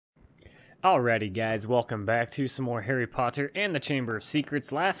Alrighty guys, welcome back to some more Harry Potter and the Chamber of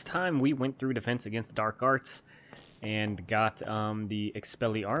Secrets. Last time we went through Defense Against Dark Arts and got the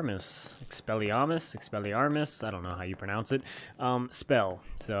Expelliarmus, I don't know how you pronounce it, spell.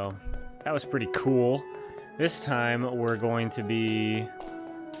 So that was pretty cool. This time we're going to be,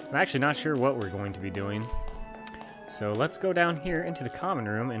 I'm actually not sure what we're going to be doing. So let's go down here into the common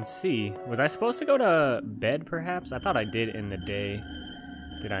room and see. Was I supposed to go to bed perhaps? I thought I did in the day.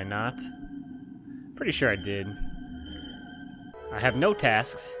 Did I not? Pretty sure I did. I have no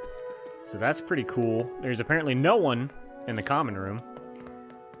tasks, so that's pretty cool. There's apparently no one in the common room,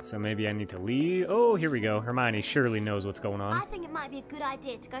 so maybe I need to leave. Oh, here we go. Hermione surely knows what's going on. I think it might be a good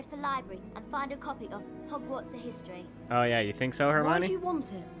idea to go to the library and find a copy of Hogwarts: A History. Oh yeah, you think so, Hermione? Why do you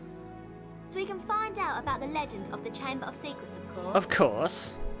want it? So we can find out about the legend of the Chamber of Secrets, of course. Of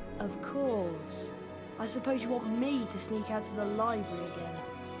course. Of course. I suppose you want me to sneak out to the library again.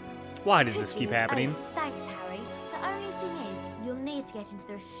 Why does this keep happening? Oh, thanks, Harry. The only thing is, you'll need to get into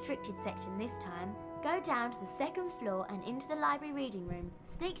the restricted section this time. Go down to the second floor and into the library reading room.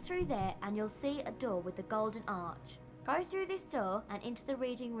 Sneak through there and you'll see a door with the golden arch. Go through this door and into the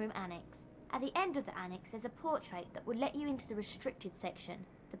reading room annex. At the end of the annex, there's a portrait that will let you into the restricted section.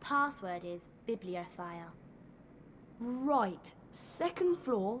 The password is Bibliophile. Right. Second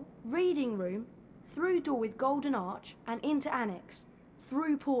floor, reading room, through door with golden arch, and into annex.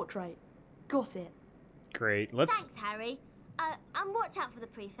 Through portrait. Got it. Great. Let's. Thanks, Harry. And watch out for the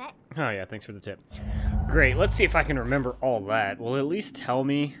prefect. Oh yeah, thanks for the tip. Great. Let's see if I can remember all that. Will it at least tell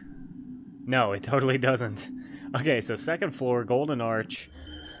me? No, it totally doesn't. Okay, so second floor, golden arch,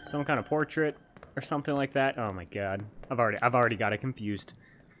 some kind of portrait or something like that. Oh my god, I've already got it confused.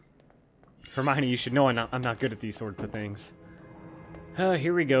 Hermione, you should know I'm not good at these sorts of things.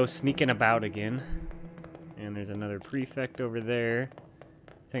 Here we go, sneaking about again. And there's another prefect over there.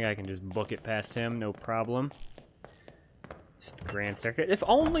 I think I can just book it past him, no problem. Just the grand staircase. If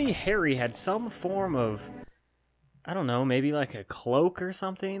only Harry had some form of, I don't know, maybe like a cloak or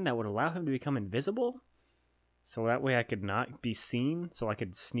something that would allow him to become invisible? So that way I could not be seen, so I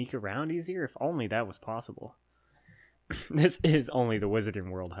could sneak around easier? If only that was possible. This is only the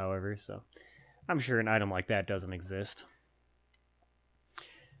Wizarding World, however, so I'm sure an item like that doesn't exist.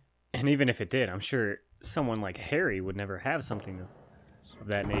 And even if it did, I'm sure someone like Harry would never have something of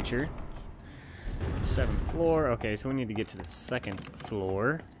that nature. 7th floor. Okay, so we need to get to the 2nd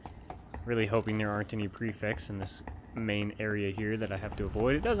floor. Really hoping there aren't any prefects in this main area here that I have to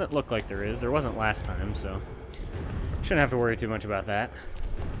avoid. It doesn't look like there is. There wasn't last time, so shouldn't have to worry too much about that.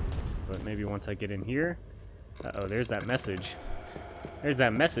 But maybe once I get in here. Uh-oh, there's that message. There's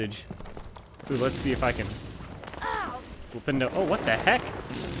that message. Ooh, let's see if I can flip into... Oh, what the heck?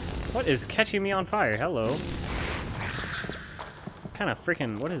 What is catching me on fire? Hello. What kind of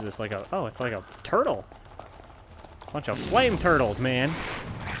freaking... What is this? Like a... Oh, it's like a turtle. Bunch of flame turtles, man.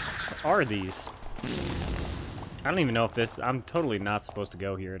 What are these? I don't even know if this... I'm totally not supposed to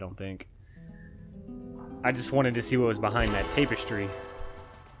go here, I don't think. I just wanted to see what was behind that tapestry.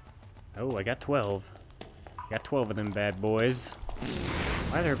 Oh, I got 12. Got 12 of them bad boys.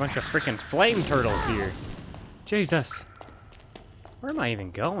 Why are there a bunch of freaking flame turtles here? Jesus. Where am I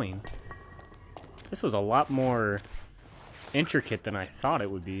even going? This was a lot more intricate than I thought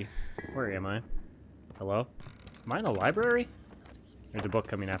it would be. Where am I? Hello? Am I in the library? There's a book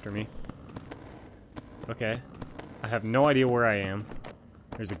coming after me. Okay. I have no idea where I am.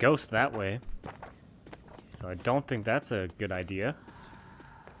 There's a ghost that way. So I don't think that's a good idea.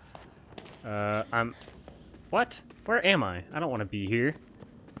 What? Where am I? I don't want to be here.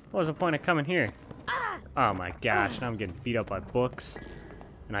 What was the point of coming here? Oh my gosh, now I'm getting beat up by books.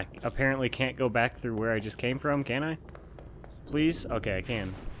 And I apparently can't go back through where I just came from, can I? Please? Okay, I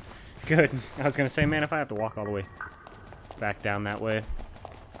can. Good. I was gonna say, man, if I have to walk all the way back down that way.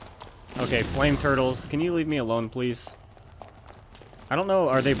 Okay, flame turtles, can you leave me alone, please? I don't know,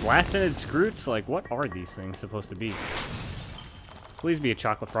 are they blasted scroots? Like, what are these things supposed to be? Please be a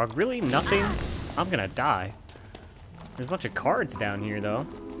chocolate frog. Really? Nothing? I'm gonna die. There's a bunch of cards down here, though.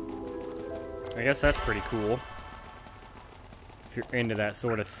 I guess that's pretty cool. If you're into that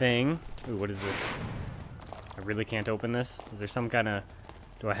sort of thing. Ooh, what is this? I really can't open this. Is there some kind of...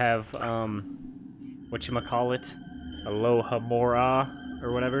 Do I have, whatchamacallit? Alohomora,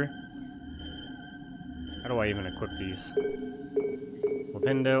 or whatever? How do I even equip these?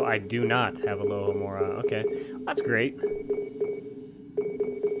 Flipendo, I do not have Alohomora. Okay, that's great.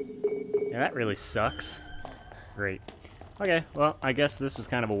 Yeah, that really sucks. Great. Okay, well, I guess this was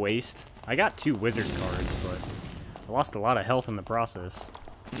kind of a waste. I got 2 wizard cards, but I lost a lot of health in the process.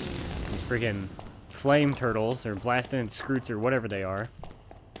 These freaking flame turtles, or blasted scroots, or whatever they are.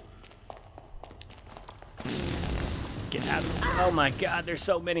 Get out of the way. Oh my god, there's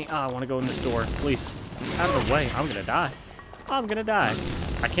so many. Oh, I want to go in this door. Please. Out of the way. I'm gonna die. I'm gonna die.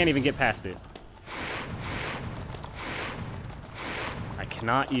 I can't even get past it. I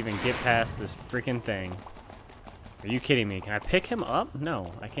cannot even get past this freaking thing. Are you kidding me? Can I pick him up?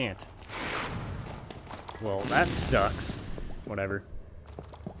 No, I can't. Well, that sucks. Whatever.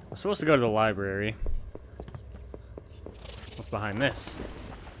 I'm supposed to go to the library. What's behind this?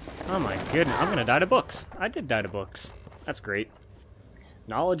 Oh my goodness, I'm gonna die to books. I did die to books. That's great.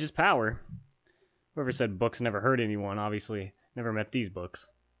 Knowledge is power. Whoever said books never hurt anyone, obviously never met these books.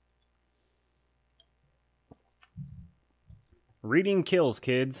 Reading kills,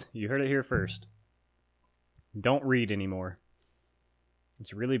 kids. You heard it here first. Don't read anymore.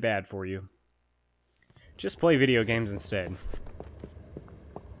 It's really bad for you. Just play video games instead.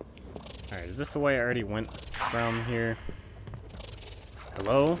 Alright, is this the way I already went from here?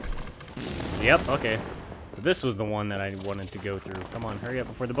 Hello? Yep, okay. So this was the one that I wanted to go through. Come on, hurry up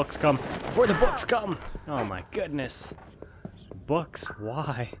before the books come. Before the books come! Oh my goodness. Books,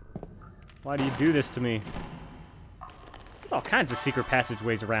 why? Why do you do this to me? There's all kinds of secret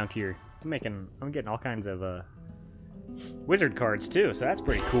passageways around here. I'm getting all kinds of wizard cards too, so that's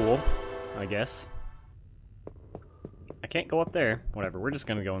pretty cool, I guess. I can't go up there. Whatever, we're just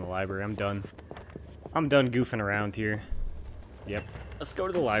gonna go in the library. I'm done. I'm done goofing around here. Yep. Let's go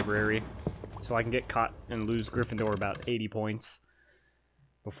to the library so I can get caught and lose Gryffindor about 80 points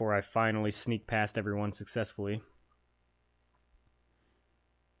before I finally sneak past everyone successfully.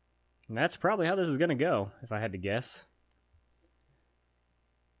 And that's probably how this is gonna go, if I had to guess.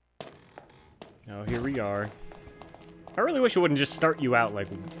 Oh, here we are. I really wish it wouldn't just start you out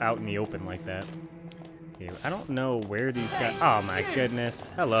out in the open like that. Okay, I don't know where these guys... Oh my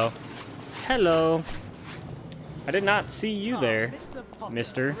goodness. Hello. Hello. I did not see you there,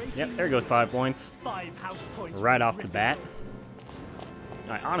 mister. Yep, there goes 5 points. Right off the bat.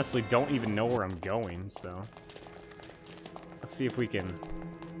 I honestly don't even know where I'm going, so... Let's see if we can...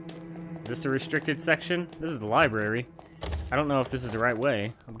 Is this the restricted section? This is the library. I don't know if this is the right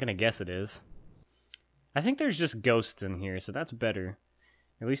way. I'm gonna guess it is. I think there's just ghosts in here, so that's better.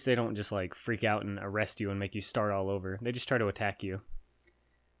 At least they don't just, like, freak out and arrest you and make you start all over. They just try to attack you.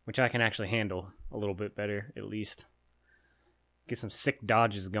 Which I can actually handle a little bit better, at least. Get some sick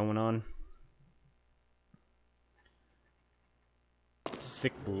dodges going on.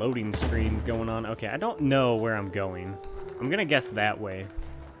 Sick loading screens going on. Okay, I don't know where I'm going. I'm gonna guess that way.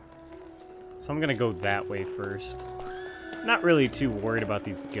 So I'm gonna go that way first. Not really too worried about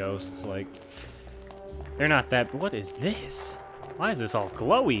these ghosts, like... They're not that... What is this? Why is this all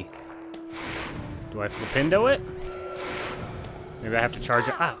glowy? Do I flipindo it? Maybe I have to charge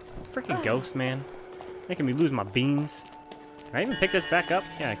it. Ah, freaking ghost, man. Making me lose my beans. Can I even pick this back up?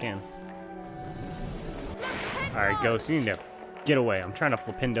 Yeah, I can. Alright, ghost, you need to get away. I'm trying to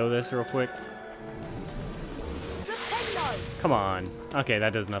flipindo this real quick. Come on. Okay,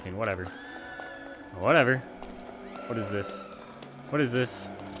 that does nothing. Whatever. Whatever. What is this? What is this?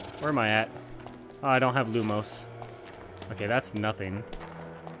 Where am I at? Oh, I don't have Lumos. Okay, that's nothing.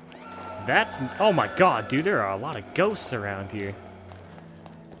 That's... Oh my god, dude, there are a lot of ghosts around here.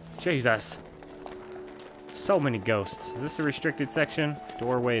 Jesus. So many ghosts. Is this a restricted section?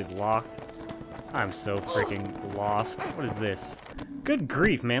 Doorway is locked. I'm so freaking lost. What is this? Good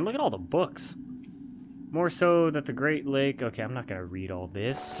grief, man. Look at all the books. More so that the Great Lake... Okay, I'm not gonna read all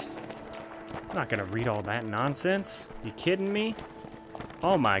this. I'm not gonna read all that nonsense. You kidding me?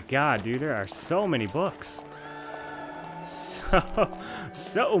 Oh my god, dude, there are so many books.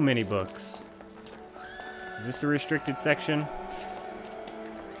 So many books. Is this a restricted section?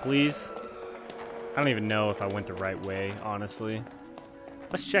 Please? I don't even know if I went the right way, honestly.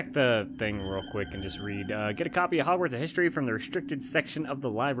 Let's check the thing real quick and just read. Get a copy of Hogwarts: A History from the restricted section of the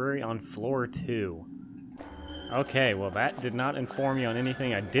library on floor 2. Okay, well that did not inform me on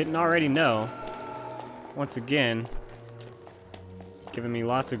anything I didn't already know. Once again, giving me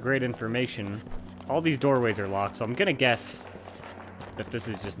lots of great information. All these doorways are locked, so I'm gonna guess that this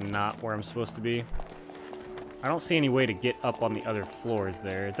is just not where I'm supposed to be. I don't see any way to get up on the other floors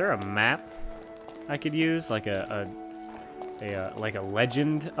there. Is there a map I could use? Like a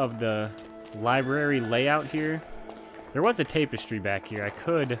legend of the library layout here? There was a tapestry back here. I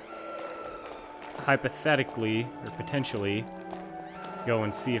could hypothetically or potentially go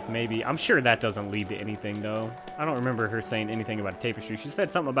and see if maybe... I'm sure that doesn't lead to anything, though. I don't remember her saying anything about a tapestry. She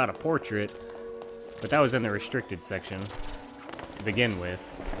said something about a portrait, but that was in the restricted section to begin with.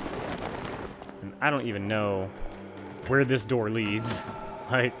 And I don't even know where this door leads.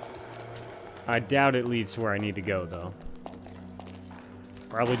 Like, I doubt it leads to where I need to go, though.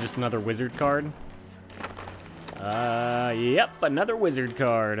 Probably just another wizard card. Yep, another wizard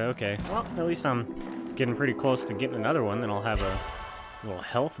card. Okay, well, at least I'm getting pretty close to getting another one. Then I'll have a little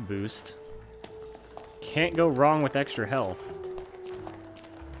health boost. Can't go wrong with extra health.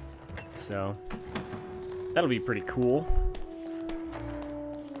 So, that'll be pretty cool.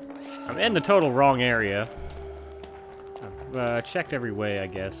 I'm in the total wrong area. I've checked every way, I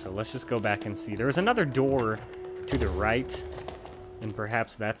guess, so let's just go back and see. There was another door to the right, and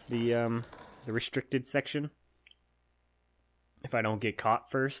perhaps that's the restricted section. If I don't get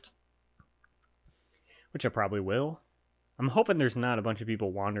caught first. Which I probably will. I'm hoping there's not a bunch of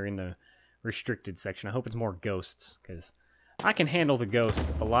people wandering the restricted section. I hope it's more ghosts, because I can handle the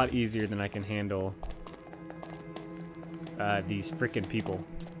ghost a lot easier than I can handle these freaking people.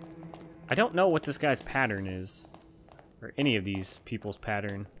 I don't know what this guy's pattern is. Or any of these people's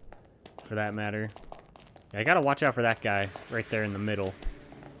pattern, for that matter. I gotta watch out for that guy right there in the middle.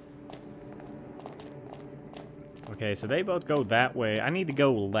 Okay, so they both go that way. I need to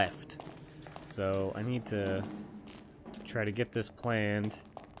go left. So I need to try to get this planned.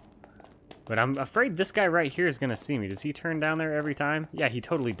 But I'm afraid this guy right here is gonna see me. Does he turn down there every time? Yeah, he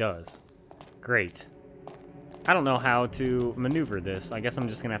totally does. Great. I don't know how to maneuver this. I guess I'm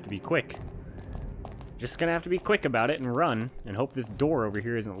just gonna have to be quick. Just gonna have to be quick about it and run and hope this door over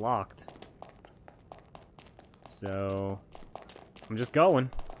here isn't locked. So, I'm just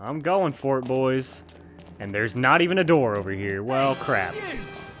going. I'm going for it, boys. And there's not even a door over here. Well, crap.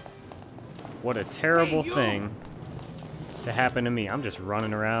 What a terrible thing to happen to me. I'm just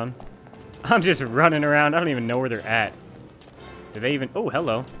running around. I'm just running around. I don't even know where they're at. Do they even... Oh,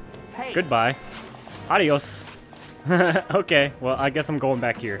 hello. Hey. Goodbye. Adios. Okay, well, I guess I'm going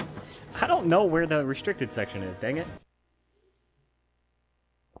back here. I don't know where the restricted section is, dang it.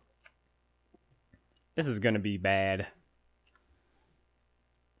 This is gonna be bad.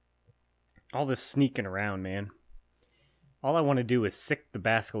 All this sneaking around, man. All I want to do is sick the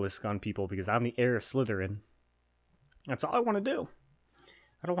basilisk on people because I'm the heir of Slytherin. That's all I want to do.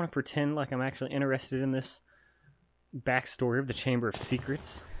 I don't want to pretend like I'm actually interested in this backstory of the Chamber of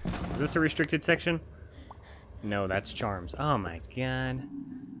Secrets. Is this a restricted section? No, that's charms. Oh my god.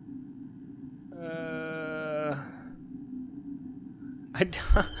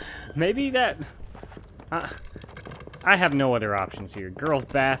 Maybe that... I have no other options here. Girls'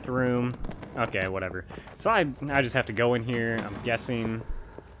 bathroom. Okay, whatever. So I just have to go in here. I'm guessing.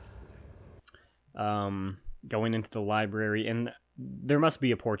 Going into the library. And there must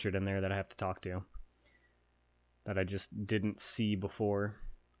be a portrait in there that I have to talk to. That I just didn't see before.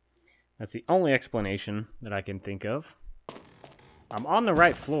 That's the only explanation that I can think of. I'm on the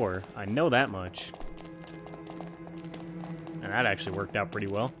right floor. I know that much. And that actually worked out pretty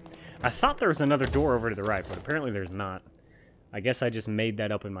well. I thought there was another door over to the right, but apparently there's not. I guess I just made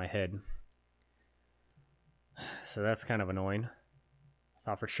that up in my head. So that's kind of annoying. I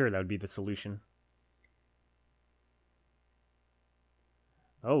thought for sure that would be the solution.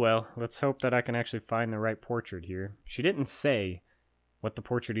 Oh well, let's hope that I can actually find the right portrait here. She didn't say what the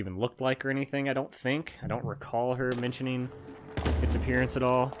portrait even looked like or anything, I don't think. I don't recall her mentioning its appearance at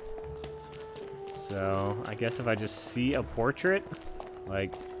all. So, I guess if I just see a portrait,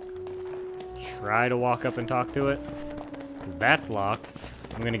 like, try to walk up and talk to it, because that's locked.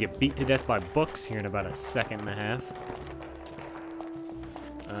 I'm gonna get beat to death by books here in about a second and a half.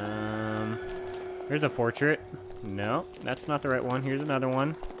 Here's a portrait. No, that's not the right one. Here's another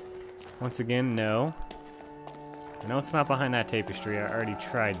one. Once again, no. I know it's not behind that tapestry. I already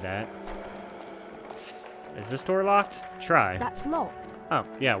tried that. Is this door locked? Try. That's locked. Oh,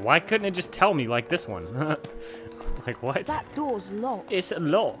 yeah. Why couldn't it just tell me like this one? Like, what? That door's locked. It's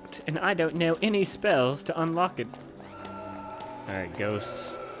locked, and I don't know any spells to unlock it. Alright,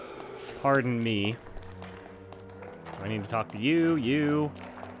 ghosts. Pardon me. Do I need to talk to you? You.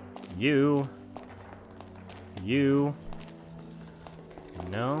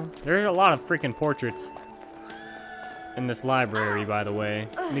 No? There are a lot of freaking portraits in this library, by the way.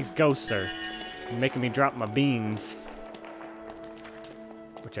 And these ghosts are making me drop my beans.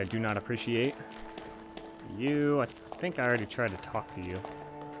 Which I do not appreciate. You, I think I already tried to talk to you.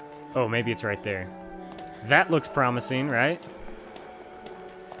 Oh, maybe it's right there. That looks promising, right?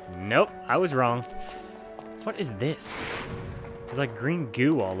 Nope, I was wrong. What is this? There's like green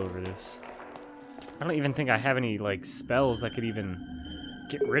goo all over this. I don't even think I have any, like, spells that could even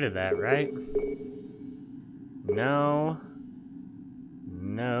get rid of that, right? No.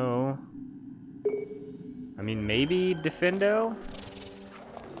 No. I mean, maybe Defendo?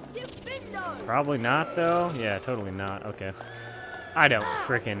 Probably not, though. Yeah, totally not. Okay. I don't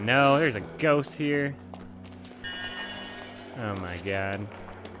freaking know. There's a ghost here. Oh my god.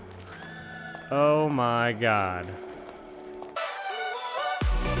 Oh my god.